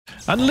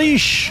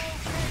Unleash!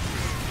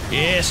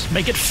 Yes,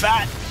 make it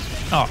fat!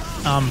 Oh,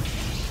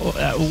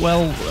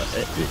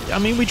 I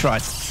mean, we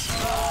tried.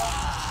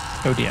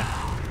 Oh dear.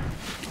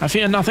 I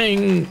fear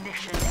nothing!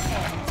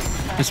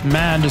 This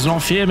man does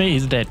not fear me,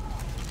 he's dead.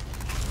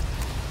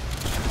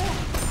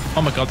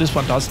 Oh my god, this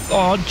one does.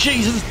 Oh,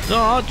 Jesus!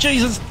 Oh,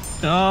 Jesus!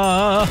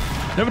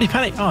 Nobody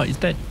panic! Oh, he's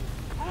dead.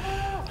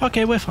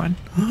 Okay, we're fine.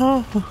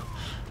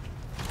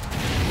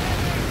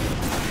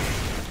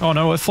 Oh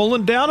no, I've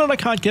fallen down and I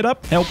can't get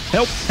up. Help,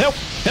 help, help,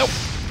 help.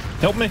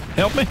 Help me,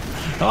 help me.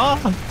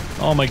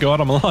 Oh my god,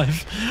 I'm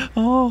alive.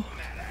 Oh,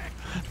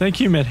 thank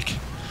you, medic.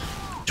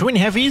 Twin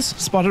heavies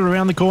spotted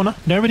around the corner.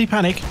 Nobody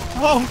panic.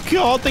 Oh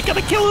god, they're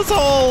gonna kill us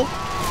all.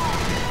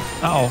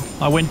 Uh-oh,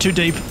 I went too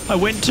deep. I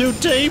went too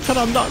deep and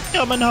I'm not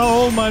coming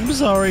home. I'm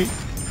sorry.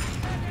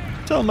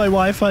 Tell my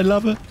wife I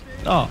love her.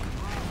 Oh,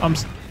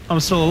 I'm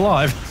still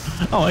alive.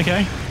 Oh,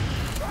 okay.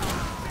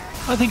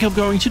 I think I'm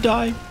going to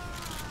die.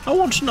 I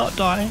want to not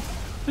die.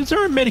 Is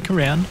there a medic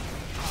around?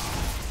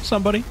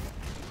 Somebody?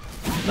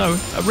 No,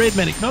 a red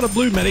medic, not a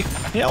blue medic.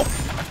 Help!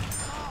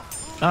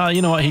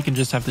 You know what? He can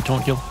just have the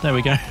taunt kill. There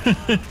we go.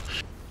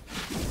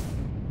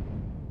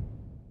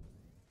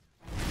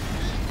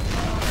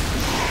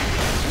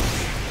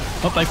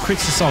 Oh, they've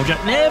critted the soldier.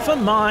 Never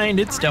mind,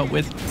 it's dealt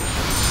with.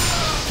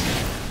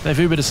 They've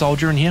Ubered a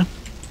soldier in here.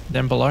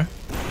 Then below.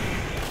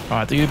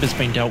 Alright, the Uber's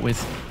been dealt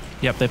with.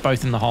 Yep, they're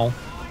both in the hole.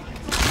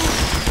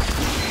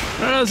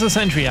 There's a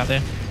sentry out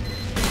there.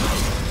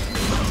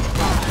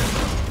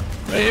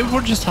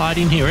 We're just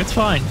hiding here, it's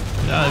fine.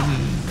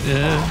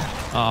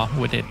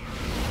 We're dead.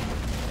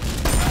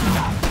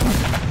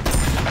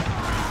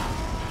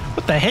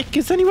 What the heck?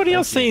 Is anybody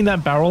else seeing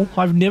that barrel?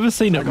 I've never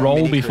seen it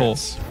roll before.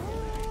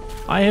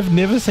 I have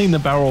never seen the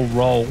barrel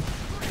roll.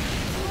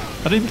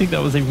 I didn't think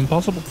that was even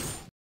possible.